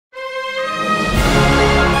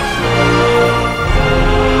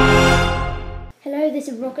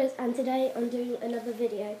Rockers, and today I'm doing another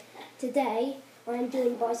video. Today I'm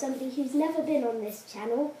joined by somebody who's never been on this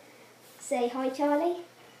channel. Say hi, Charlie.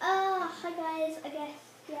 Hi guys, I guess,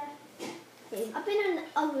 yeah. I've been on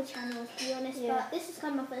other channels to be honest, but this is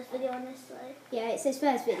kind of my first video on this, so... Yeah, it's his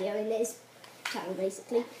first video in this channel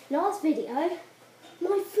basically. Last video,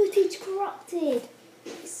 my footage corrupted.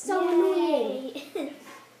 It's so annoying.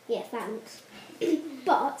 Yeah, thanks.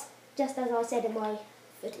 But, just as I said in my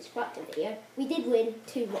footage corrupted video, we did win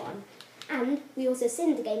 2-1. And we also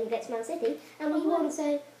sinned the game against Man City, and we won, so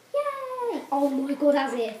yay! Oh my god,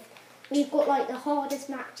 as if. We've got like the hardest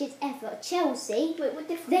matches ever. Chelsea, Wait, what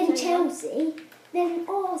difference then Chelsea, then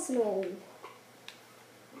Arsenal.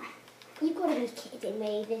 You've got to be kidding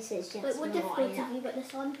me. This is just Wait, what difference have you got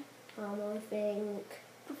this on? I think...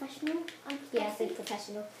 Professional? Yeah, I think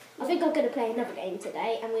professional. I think I'm going to play another game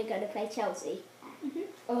today, and we're going to play Chelsea.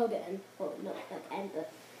 Again. Well, not again,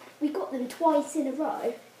 but we got them twice in a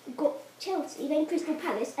row. We got Chelsea, then Crystal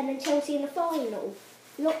Palace, and then Chelsea in the final.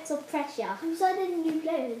 Lots of pressure. Have you signed any new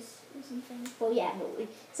players or something? Well, yeah, but we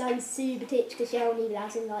signed Subotic, Koscielny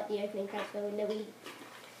last in like the opening transfer window. We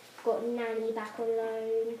got Nani back on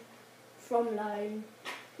loan, from loan.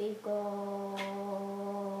 We've got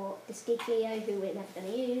Desciclio, who we're never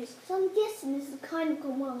going to use. So I'm guessing this has kind of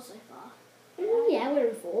gone well so far. Yeah, we're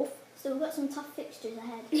in fourth. So we've got some tough fixtures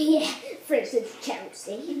ahead. Yeah, for instance,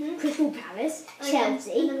 Chelsea, Crystal Palace,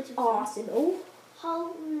 Chelsea, Arsenal.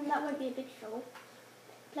 That won't be a big show.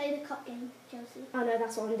 Play the cup game, Chelsea. I know,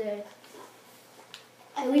 that's what I'm doing.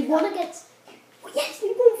 We won against... Yes,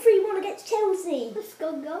 we won 3-1 against Chelsea. Let's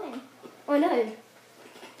go going. I know.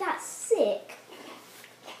 That's sick.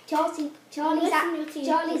 Charlie's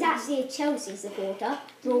actually a Chelsea supporter.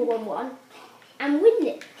 Draw 1-1. And win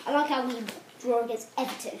it. I like how we draw against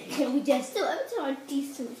Everton. We just... Still, Everton are a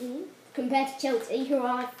decent team. Compared to Chelsea, who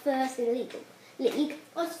are first in the league.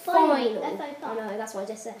 Oh, it's final. I know, that's what I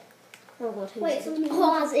just said. Oh god, who's Wait, injured?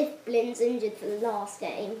 Oh, as if Blind's injured for the last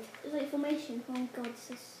game. It's like formation. Oh god,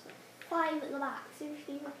 this is 5 at the back.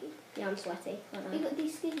 Seriously, Rocky. Yeah, I'm sweaty. I know. You got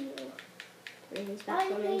these skinny little. Why are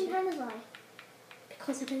you playing Hanazai?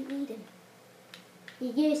 Because I don't need him.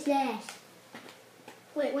 You're useless.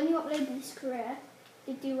 Wait, when you uploaded this career,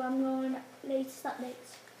 did you go on latest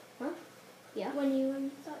updates? Huh? Yeah. When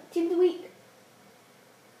you started Team of the Week?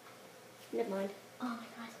 Never mind. Oh my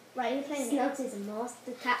god. Right, you're playing Snugs is a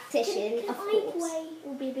master tactician, can of I course. play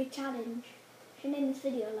will be a big challenge. Should name this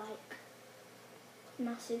video like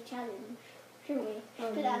Massive Challenge, shouldn't we?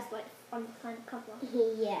 Put it as like on the kind of cover.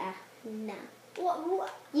 Yeah. Nah.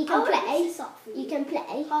 What? You can play. This up for you. You can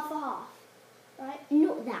play. Half a half, right?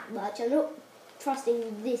 Not that much. I'm not trusting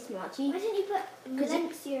you this much. Why didn't you put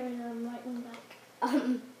Valencia in right wing back?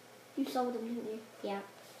 You sold him, didn't you? Yeah.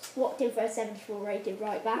 Swapped him for a 74 rated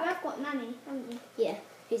right back. You have got Nani, haven't you? Yeah.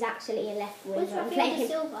 Who's actually a left winger. Where's Rafael da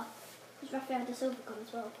Silva? Has Rafael da Silva come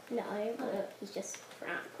as well? No, he's just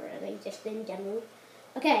crap, really, just in general.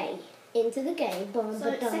 Okay, into the game. So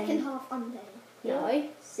second half under. No,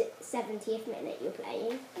 70th minute you're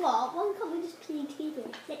playing. What? Why can't we just play TV?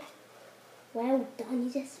 Well done, you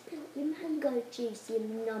just spilled your mango juice, you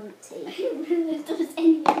numpty. There's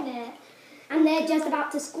anything there. And they're just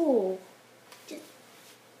about to score. Just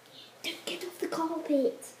don't get off the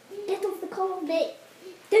carpet. Get off the carpet.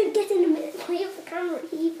 Don't get in the way of the camera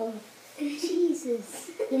either.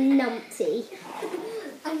 Jesus, you numpty.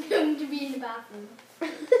 I'm going to be in the bathroom.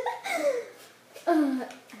 Oh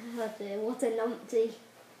dear, what a numpty.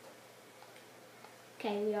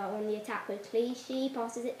 Okay, we are on the attack with Clichy.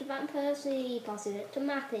 Passes it to Van Persie. Passes it to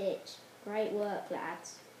Matic. Great work,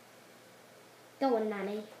 lads. Go on,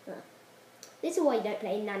 Nani. This is why you don't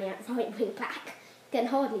play Nani at right wing back. Can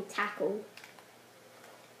hardly tackle.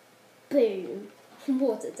 Boom.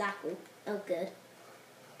 What a tackle. Oh, good.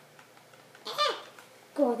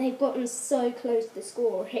 God, they've gotten so close to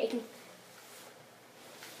scoring.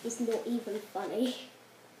 It's not even funny.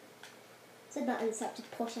 I said that in such a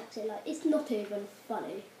posh accent, like, it's not even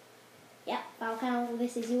funny. Yep, Falcao,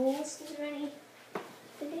 this is yours. Is there any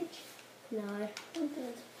village? No. I'm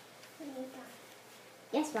good.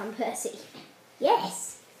 Yes, Van Persie.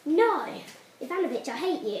 Yes! No! Ivanovic, I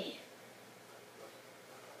hate you.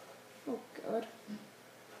 Oh, God.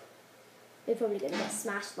 We're probably going to get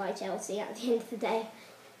smashed by Chelsea at the end of the day.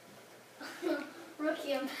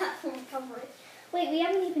 Rookie on platform recovery. Wait, we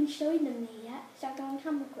haven't even shown them me yet. Shall I go on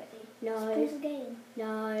camera quickly? No. Pause the game.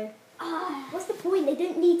 No. What's the point? They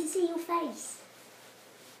don't need to see your face.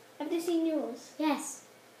 Have they seen yours? Yes.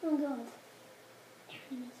 Oh god. They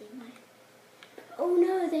haven't seen mine. Oh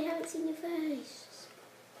no, they haven't seen your face.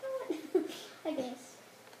 I guess.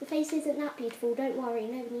 The face isn't that beautiful, don't worry,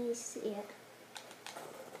 nobody needs to see it.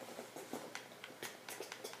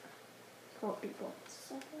 Can't be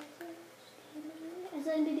bots. Has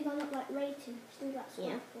anybody gone up like rating? Still that squad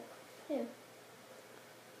Yeah. book. Who?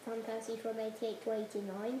 Van Persie from 88 to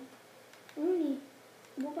 89. Rooney.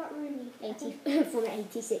 What about Rooney? 80 from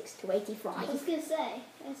 86 to 85. I was gonna say,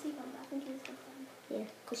 has he gone back? I think he's gone back. Yeah,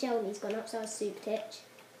 Koscielny's gone up, so has Subotic.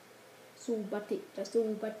 Subotic, just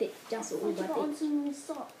Subotic, just What you got on Subotic. someone's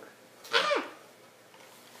sock?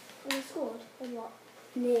 Or he scored? Or what?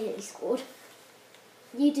 Nearly scored.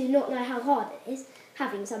 You do not know how hard it is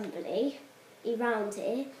having somebody around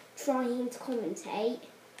here trying to commentate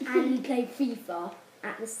and play FIFA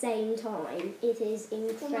at the same time. It is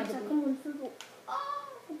incredible. Come on, football. Oh,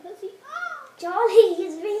 Percy. Oh. Charlie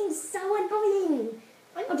is being so annoying.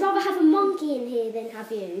 I'd rather have a monkey in here than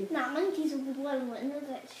have you. Nah, monkeys will be well and they'll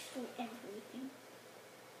like destroy everything.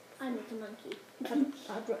 I'm not a monkey.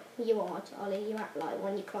 You are, Charlie. You act like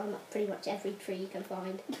one. You climb up pretty much every tree you can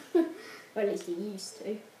find. Or at least you used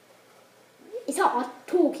to. It's hard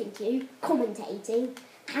talking to you, commentating,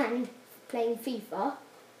 and playing FIFA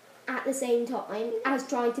at the same time as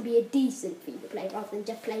trying to be a decent FIFA player rather than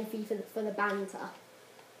just playing FIFA for the banter.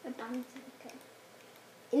 A banter, okay.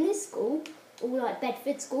 In this school, all like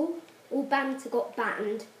Bedford School, all banter got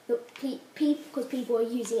banned because people are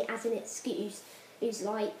using it as an excuse. It's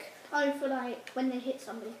like, Oh, for like when they hit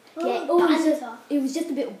somebody. yeah, Oh, banter. It was just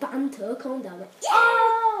a bit of banter. Calm down. Like,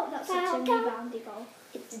 Oh, that's such a Foul, reboundy goal.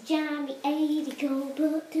 it's a jammy 80 goal,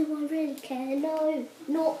 but do I really care? No,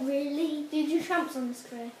 not really. Do you do champs on this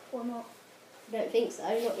career or not? I don't think so,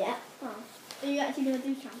 not yet. Oh, are you actually going to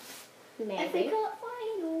do champs? Maybe. FA Cup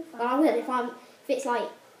final. But I will if it's like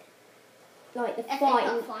the FA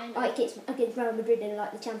final, Cup final. like it's against Real Madrid in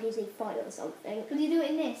like the Champions League final or something. Could you do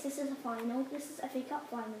it in this? This is a final. This is FA Cup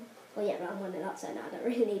final. Well, yeah, but I'm one of that, so no, I don't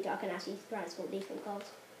really need to. I can actually try and score decent goals.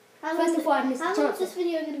 How First long of all, I missed How the long is chance. this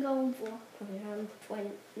video going to go on for? Probably around 20,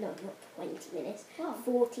 no, not 20 minutes. Wow.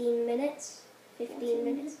 14 minutes, 15 14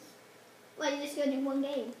 minutes. Well, you're just going to do one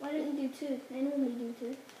game. Why don't you do two? They normally do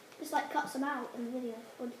two. Just like cuts them out in the video.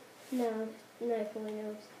 Or No, probably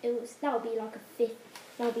not. That would be like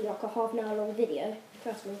that would be like a half an hour long video.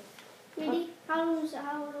 Trust me. really? How long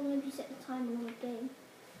have you set the timer on a game?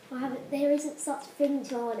 I haven't. There isn't such thing,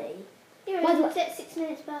 Charlie. Here, By the it's set 6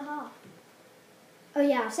 minutes per half. Oh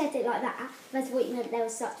yeah, I've set it like that. That's what you meant. There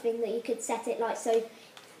was such thing that you could set it like so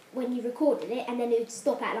when you recorded it, and then it would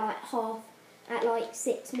stop at like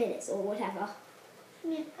 6 minutes or whatever.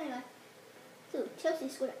 Yeah, anyway. So, Chelsea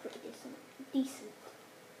scored it pretty decent.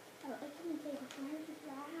 Oh, I can take a fire.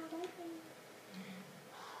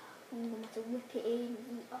 I'm going to have to whip it in.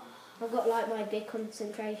 Oh. I've got like my big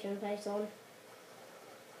concentration face on.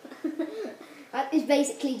 It's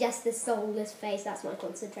basically just the soulless face. That's my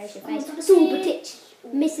concentration face. Subotic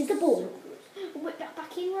misses the ball. Whip that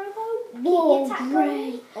back in, Robo. Whoa, Keep the attack great.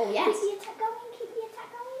 going. Oh yes. Keep the attack going. Keep the attack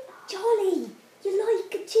going. Charlie, you're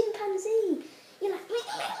like a chimpanzee. You're like,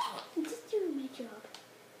 I'm just doing my job.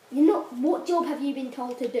 you're not. What job have you been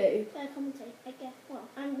told to do? Commentate, I guess. Well,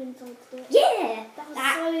 I'm been told to do it. Yeah, That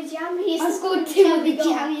was so jammy. I scored 2 of the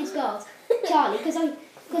jammiest goals. Charlie, because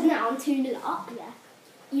now I'm 2-0 up. Yeah.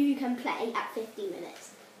 You can play at 50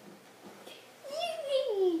 minutes.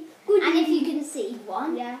 And if you can see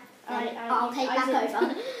one, Yeah. then I'll take back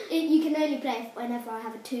over. You can only play whenever I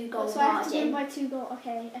have a 2-goal So I have to win margin. by 2 goals.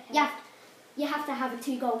 Okay. You have to have a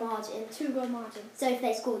 2-goal margin. 2-goal margin. So if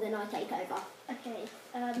they score, then I take over. Okay.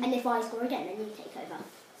 And if I score again, then you take over.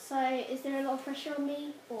 So is there a lot of pressure on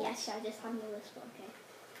me? Or Yes. should I just handle this one? Okay.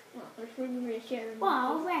 Well, it's really reassuring.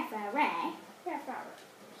 referee.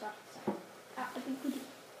 I'll be goody.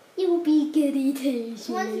 You'll be goody two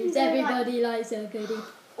Once you shoes. do Everybody likes a goody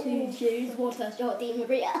two shoes. What a shot, Di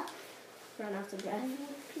Maria. Run out of breath.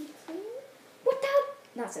 What the?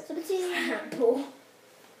 That's a So the team. sample.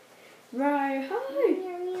 Right.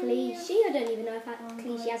 Clichy. I don't even know if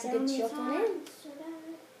Clichy has a good shot on him.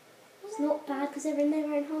 It's not bad because they're in their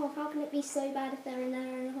own half. How can it be so bad if they're in their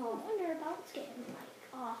own I half? wonder about it's getting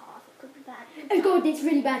like our half. It could be bad. Oh god, it's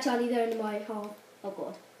really bad, Charlie. They're in my half. Oh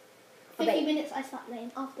god. 50 minutes I start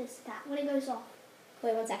playing after this attack. When it goes off.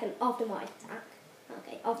 Wait 1 second. After my attack.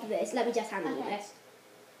 Okay, after this. Let me just handle Okay. this.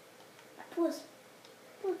 Pause.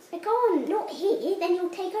 I can't. Not here. Then you'll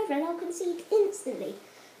take over and I'll concede instantly.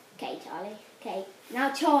 Okay, Charlie. Okay.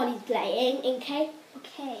 Now Charlie's playing. Okay.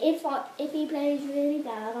 Okay. If he plays really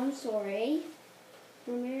bad, I'm sorry.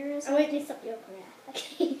 Ramirez. I won't mess up your career.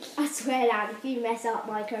 Okay. I swear, lad, if you mess up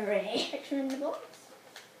my career, Picture in the box.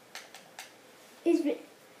 it's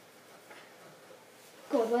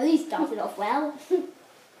God. Well, he started off well.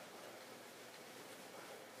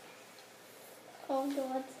 Oh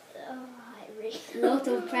god. Oh, it Sorry. Lot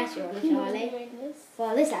of pressure on Charlie.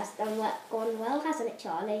 Well, this has gone well, hasn't it,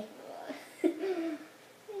 Charlie?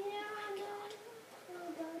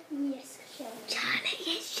 Yes,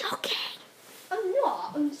 Charlie is shocking. I'm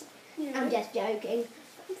not. I'm just, I'm just joking.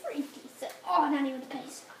 I'm pretty decent. Oh, Nanny with the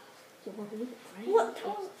pace. What?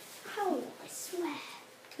 How? I swear.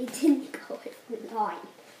 It didn't go with the line.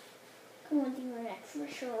 Come on, do an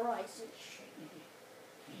pressurization.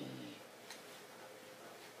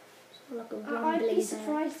 Like a I'd rumbling be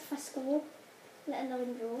surprised if I score, let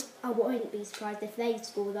alone draw. I wouldn't be surprised if they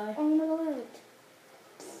score though. Oh my word.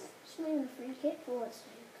 It's not even a free kick for what's sake.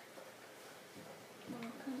 Oh, I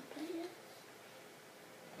can't play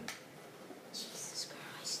it. Jesus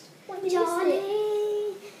Christ. What did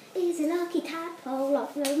Johnny is a lucky tadpole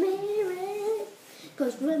of Ramirez.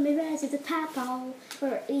 Because Ramirez is a tadpole, or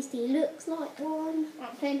at least he looks like one.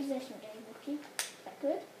 I'm playing possession game, Ricky. Is that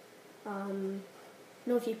good?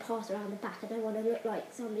 Not if you pass around the back. I don't want to look like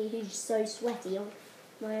somebody who's so sweaty on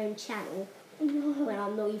my own channel when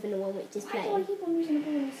I'm not even the one which is Why do I playing. keep on using the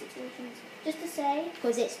ball in these situations? Just to say,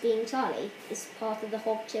 Because it's being Charlie. It's part of the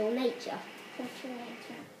hog chill nature. what's your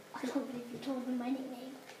nature? I can't believe you told them my nickname.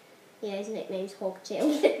 Yeah, his nickname's Hog Chill.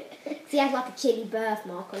 He has like a chilly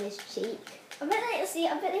birthmark on his cheek. I bet they see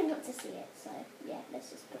it. I bet they want to see it. So yeah, let's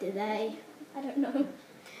just. Put Do they? I don't know.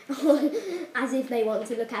 As if they want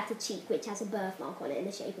to look at a cheek which has a birthmark on it in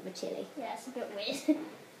the shape of a chili. Yeah, it's a bit weird.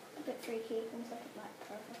 A bit freaky. Almost like a black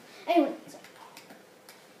profile. Anyway, so,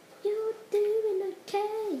 You're doing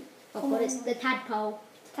okay. Oh Come god, on. it's the tadpole.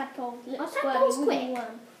 tadpole. Little Oh, tadpole's squirmy quick.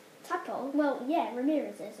 worm. Tadpole? Well, yeah,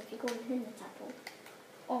 Ramirez is if you call him the tadpole.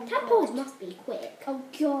 Oh, Tadpoles God. must be quick. Oh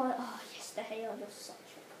god. Oh yes, they are just such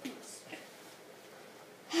a beast.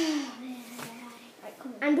 Right,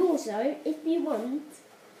 come on. And also, if you want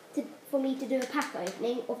for me to do a pack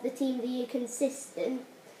opening of the team of the year consistent,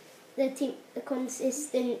 the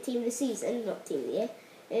consistent team of the season, not team of the year,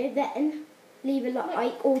 then leave a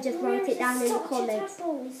like or just write it down in the comments.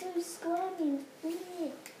 He's so squirmy and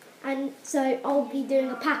weird. And so I'll be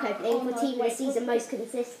doing a pack opening Oh for my- team of wait, the season most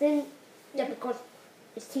consistent, Yeah. just because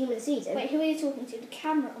it's team of the season. Wait, who are you talking to? The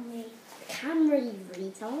camera on me. Camera, you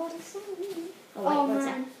retard. Oh, wait, Oh one man,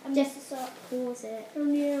 sec. I messed Just this up. pause it. Oh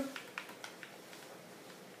no.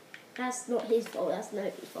 That's not his fault, that's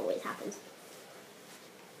nobody's fault, it happens.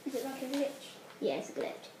 Is it like a glitch Yeah, it's a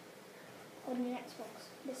glitch. on your Xbox?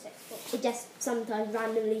 This Xbox. It just sometimes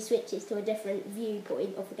randomly switches to a different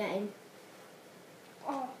viewpoint of the game.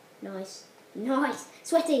 Oh, Nice. Nice.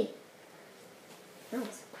 Sweaty. That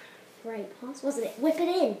was a great pass, wasn't it? Whip it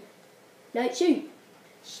in. No, shoot.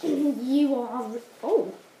 You are...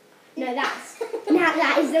 Oh. No, that's... Now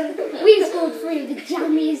that is the... We scored 3 of the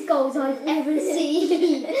jammiest goals I've ever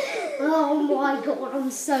seen. Oh my god,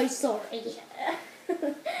 I'm so sorry.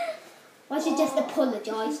 I should just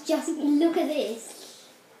apologise. Just look at this.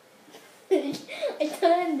 I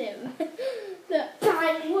turned him.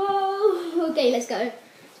 Bang! Whoa! Okay, let's go,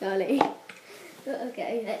 Charlie.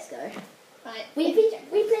 Okay, let's go. Right. We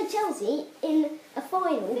played Chelsea in a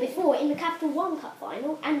final before, in the Capital One Cup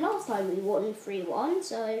final, and last time we won 3-1,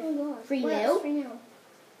 so Oh god. 3-0. Well, 3-0. Yeah,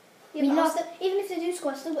 We but I'll lost- still, even if they do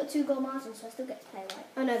score, I still got 2 goal margin, so I still get to play right.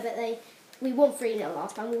 I know, but we won 3-0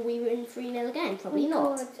 last time. Will we win 3-0 again? Probably Oh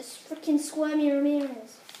not. God, it's freaking Squirmy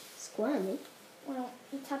Ramirez. Squirmy? Well,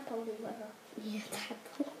 tadpole or whatever. Yeah,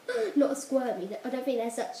 tadpole. Not a squirmy. I don't think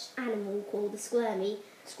there's such animal called a squirmy.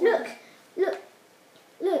 Squirmy. Look.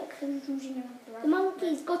 The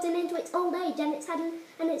monkey's gotten into its old age and it's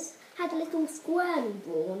had a little squirmy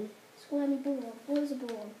born. Squirmy born. What is a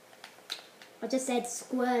born? I just said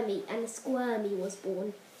squirmy and a squirmy was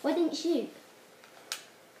born. Why didn't you shoot?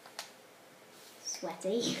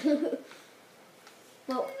 Sweaty.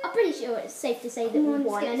 Well, I'm pretty sure it's safe to say that Come we on,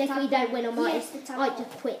 won, let's and get if the we don't win, I might Yes, the just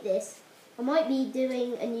quit this. I might be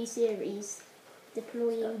doing a new series,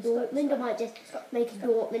 deploying Dortmund. I might just make a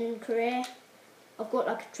Dortmund career. I've got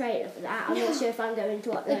like a trailer for that. I'm not sure if I'm going to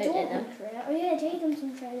The upload it though. Dortmund trailer. Oh yeah, Jay done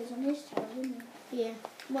some trailers on his channel, didn't he? Yeah.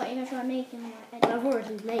 What, you gonna try making like Well, I've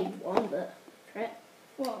already made one, but crap.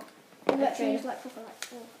 What? A You actually trailer. use like proper like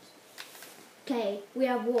sports. Okay, we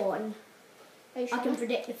have one. Are you sure? I can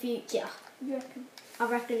predict the future. You reckon? I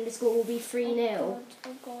reckon the score will be 3-0. Oh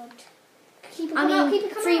god. Keep it I coming out, mean,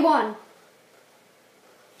 keep it coming out. 3-1.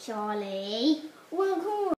 Charlie. Well, come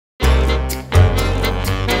on.